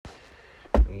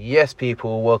Yes,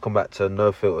 people, welcome back to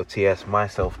No Filter TS,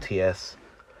 myself TS.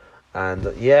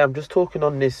 And yeah, I'm just talking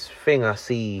on this thing I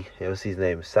see, what's his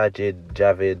name? Sajid,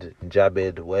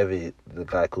 Jabid, whatever the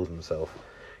guy calls himself.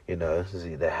 Is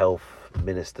he the health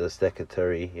minister,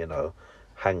 secretary,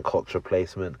 Hancock's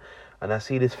replacement. And I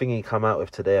see this thing he come out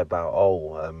with today about,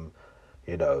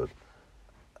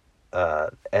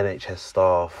 NHS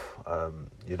staff,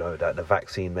 that the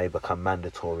vaccine may become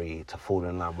mandatory to fall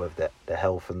in line with the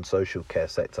health and social care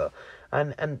sector.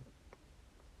 And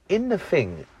in the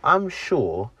thing, I'm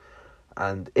sure,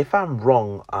 and if I'm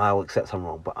wrong, I'll accept I'm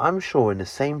wrong, but I'm sure in the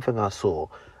same thing I saw,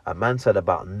 a man said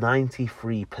about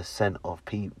 93% of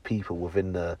people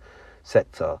within the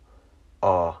sector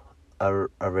are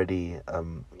already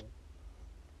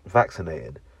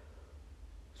vaccinated.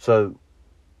 So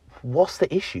what's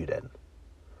the issue then?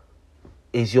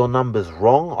 Is your numbers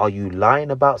wrong? Are you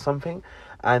lying about something?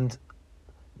 And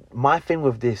my thing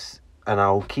with this, and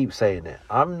I'll keep saying it,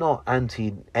 I'm not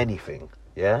anti anything,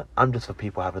 yeah? I'm just for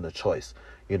people having a choice.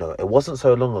 It wasn't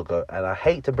so long ago, and I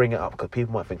hate to bring it up because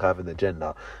people might think I have an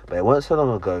agenda, but it wasn't so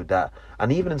long ago that, and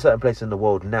even in certain places in the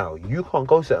world now, you can't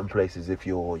go certain places if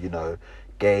you're,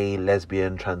 gay,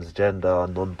 lesbian, transgender,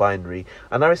 non-binary,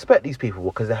 and I respect these people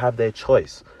because they have their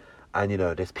choice. And,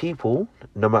 there's people,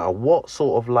 no matter what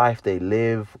sort of life they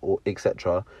live or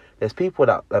etc., there's people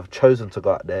that have chosen to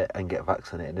go out there and get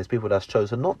vaccinated. And there's people that's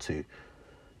chosen not to.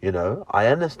 I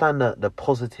understand that the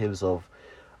positives of,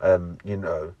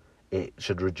 it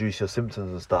should reduce your symptoms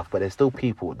and stuff, but there's still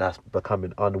people that's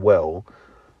becoming unwell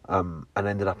and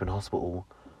ended up in hospital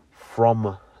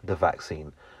from the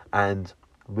vaccine. And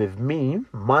with me,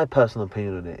 my personal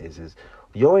opinion on it is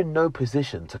you're in no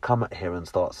position to come out here and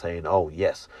start saying, oh,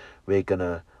 yes,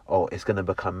 it's going to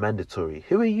become mandatory.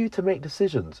 Who are you to make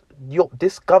decisions?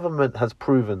 This government has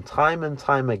proven time and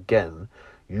time again,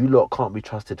 you lot can't be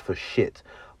trusted for shit.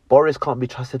 Boris can't be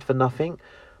trusted for nothing.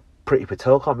 Priti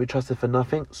Patel can't be trusted for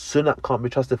nothing. Sunak can't be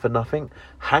trusted for nothing.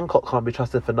 Hancock can't be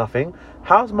trusted for nothing.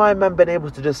 How's my man been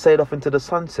able to just sail off into the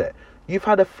sunset? You've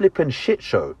had a flipping shit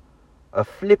show. A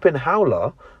flipping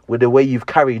howler with the way you've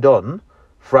carried on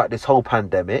throughout this whole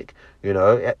pandemic.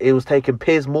 It was taking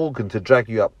Piers Morgan to drag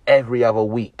you up every other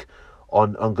week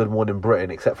on Good Morning Britain,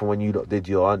 except for when you lot did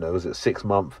your,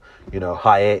 6-month,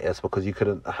 hiatus because you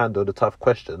couldn't handle the tough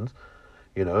questions.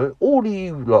 All of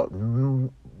you lot,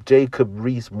 Jacob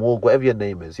Rees-Mogg, whatever your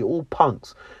name is, you're all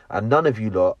punks, and none of you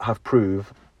lot have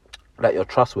proved that you're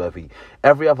trustworthy.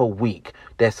 Every other week,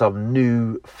 there's some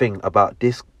new thing about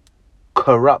this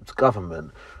corrupt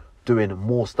government doing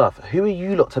more stuff. Who are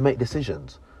you lot to make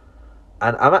decisions?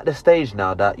 And I'm at the stage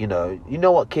now that, you know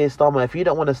what, Keir Starmer, if you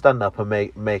don't want to stand up and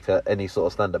make any sort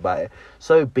of stand about it,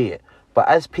 so be it. But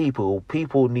as people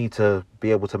need to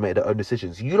be able to make their own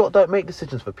decisions. You lot don't make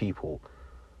decisions for people.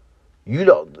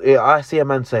 I see a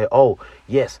man say, oh,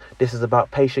 yes, this is about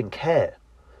patient care.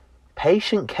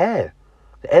 Patient care.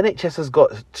 The NHS has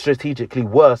got strategically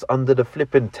worse under the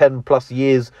flipping 10 plus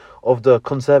years of the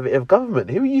Conservative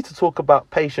government. Who are you to talk about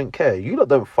patient care? You lot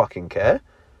don't fucking care.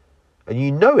 And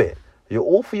you know it. You're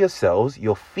all for yourselves.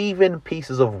 You're thieving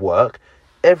pieces of work,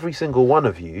 every single one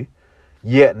of you.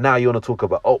 Yet now you want to talk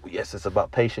about, oh, yes, it's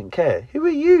about patient care. Who are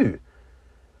you?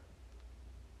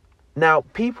 Now,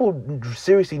 people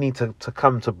seriously need to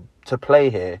come to play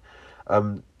here,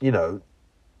 in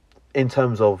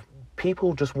terms of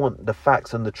people just want the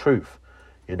facts and the truth,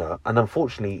 and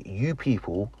unfortunately, you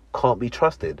people can't be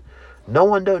trusted. No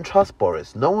one don't trust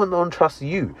Boris. No one don't trust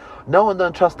you. No one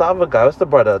don't trust the other guy. What's the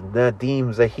brother?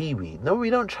 Nadeem Zahiwi. No,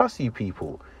 we don't trust you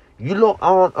people. You lot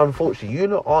aren't, unfortunately, you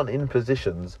lot aren't in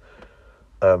positions,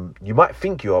 you might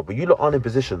think you are, but you lot aren't in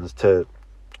positions to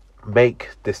make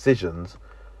decisions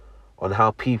on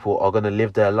how people are going to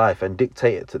live their life and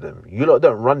dictate it to them. You lot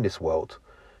don't run this world,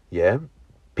 yeah?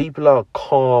 People are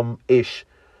calm-ish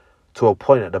to a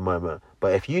point at the moment.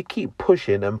 But if you keep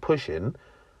pushing and pushing,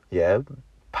 yeah,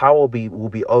 power will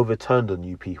be overturned on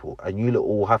you people. And you lot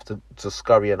all have to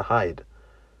scurry and hide.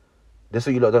 This is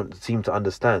what you lot don't seem to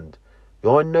understand.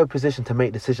 You're in no position to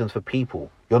make decisions for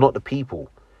people. You're not the people.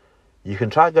 You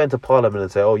can try going to Parliament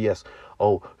and say, oh, yes,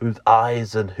 oh, who's the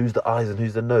eyes and who's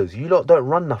the nose. You lot don't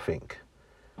run nothing.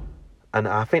 And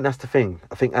I think that's the thing.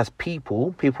 I think as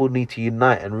people need to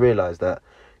unite and realise that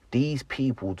these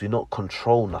people do not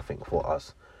control nothing for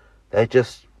us. They're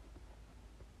just,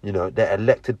 they're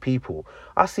elected people.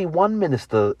 I see one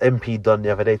minister, MP Dunn,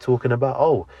 the other day talking about,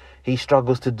 oh, he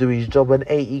struggles to do his job on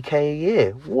 80k a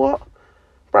year. What?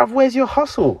 Bruv, where's your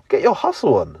hustle? Get your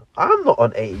hustle on. I'm not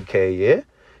on 80k a year.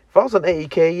 If I was on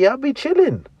 80k a year, I'd be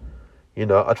chilling.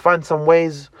 I'd find some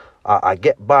ways I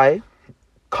get by,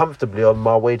 comfortably on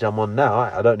my wage I'm on now.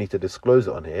 I don't need to disclose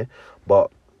it on here,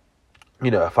 but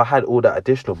if I had all that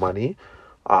additional money,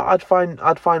 I'd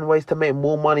find ways to make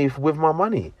more money with my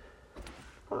money.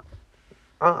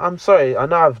 I'm sorry, I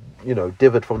know I've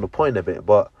diverted from the point a bit,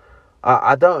 but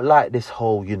I don't like this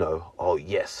whole oh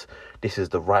yes, this is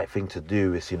the right thing to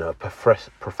do. It's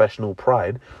professional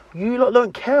pride. You lot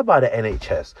don't care about the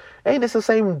NHS. Ain't this the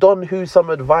same Don who's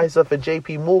some advisor for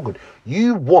JP Morgan?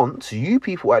 You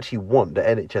people actually want the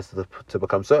NHS to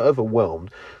become so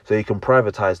overwhelmed so you can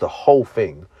privatize the whole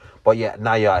thing. But yeah,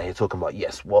 now you're out here talking about,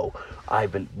 yes, well, I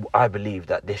believe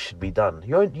that this should be done.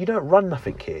 You don't run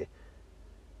nothing here.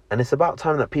 And it's about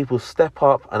time that people step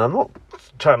up. And I'm not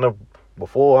trying to,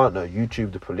 before, I don't know,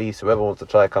 YouTube, the police, whoever wants to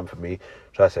try to come for me,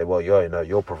 try to say, well,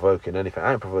 you're provoking anything.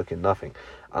 I ain't provoking nothing.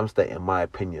 I'm stating my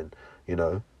opinion,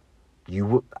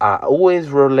 I always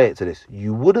relate to this.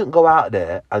 You wouldn't go out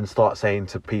there and start saying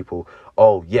to people,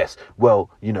 oh, yes, well,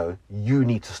 you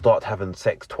need to start having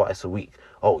sex twice a week.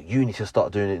 Oh, you need to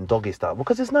start doing it in doggy style.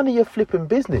 Because it's none of your flipping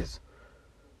business.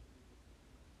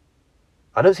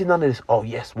 I don't see none of this, oh,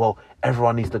 yes, well,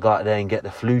 everyone needs to go out there and get the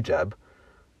flu jab.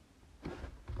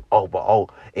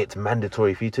 It's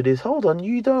mandatory for you to do this. Hold on,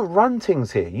 you don't run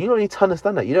things here. You don't need to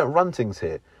understand that. You don't run things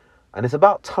here. And it's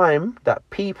about time that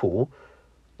people,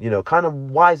 kind of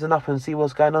wisen up and see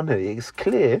what's going on here. It's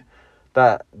clear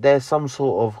that there's some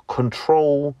sort of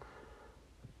control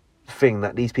thing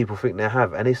that these people think they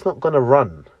have, and it's not going to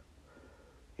run.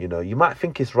 You might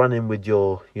think it's running with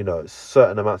your,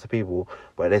 certain amounts of people,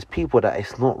 but there's people that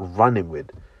it's not running with.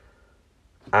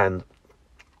 And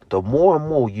the more and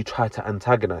more you try to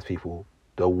antagonize people,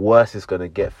 the worse it's going to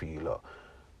get for you lot.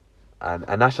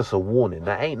 And that's just a warning.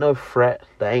 That ain't no threat.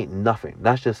 That ain't nothing.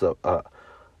 That's just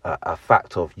a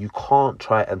fact of, you can't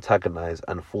try antagonize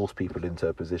and force people into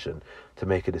a position to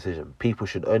make a decision. People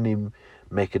should only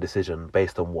make a decision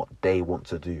based on what they want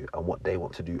to do and what they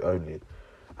want to do only.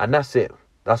 And that's it.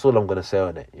 That's all I'm going to say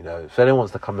on it. If anyone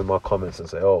wants to come in my comments and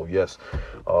say, oh, yes,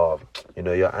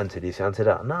 you're anti this, you're anti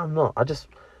that. No, I'm not.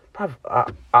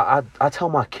 I tell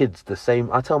my kids the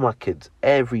same. I tell my kids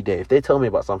every day, if they tell me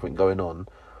about something going on,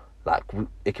 like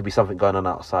it could be something going on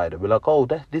outside, and we're like, oh,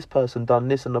 this person done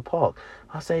this in the park.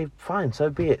 I say, fine, so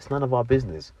be it. It's none of our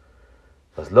business.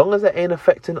 As long as it ain't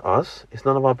affecting us, it's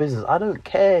none of our business. I don't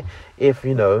care if,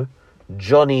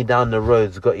 Johnny down the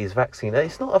road's got his vaccine.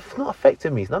 It's not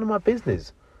affecting me. It's none of my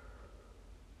business.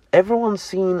 Everyone's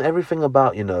seen everything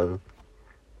about,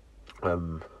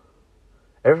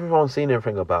 everyone's seen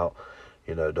everything about,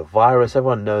 the virus.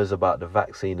 Everyone knows about the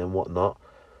vaccine and whatnot.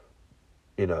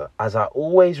 As I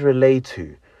always relay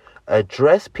to,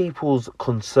 address people's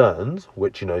concerns,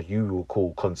 which, you will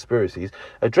call conspiracies.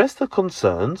 Address the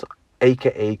concerns,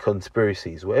 aka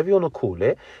conspiracies, whatever you want to call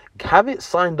it. Have it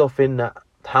signed off in that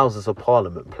Houses of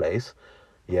Parliament place,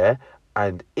 yeah,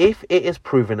 and if it is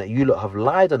proven that you lot have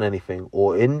lied on anything,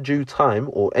 or in due time,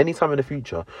 or any time in the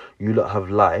future, you lot have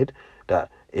lied,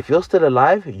 that if you're still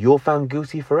alive, you're found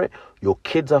guilty for it, your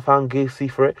kids are found guilty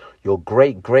for it, your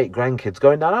great-great-grandkids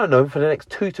going down, I don't know, for the next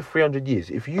 200 to 300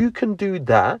 years. If you can do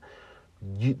that,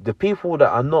 the people that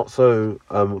are not so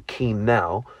keen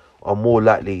now are more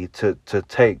likely to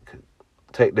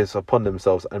take this upon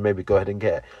themselves and maybe go ahead and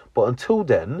get it. But until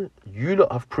then, you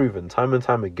lot have proven time and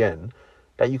time again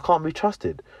that you can't be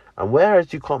trusted. And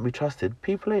whereas you can't be trusted,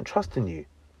 people ain't trusting you.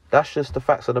 That's just the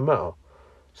facts of the matter.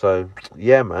 So,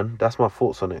 yeah, man, that's my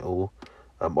thoughts on it all.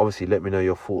 Obviously, let me know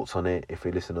your thoughts on it if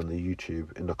you listen on the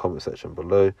YouTube in the comment section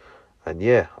below. And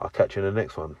yeah, I'll catch you in the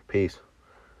next one. Peace.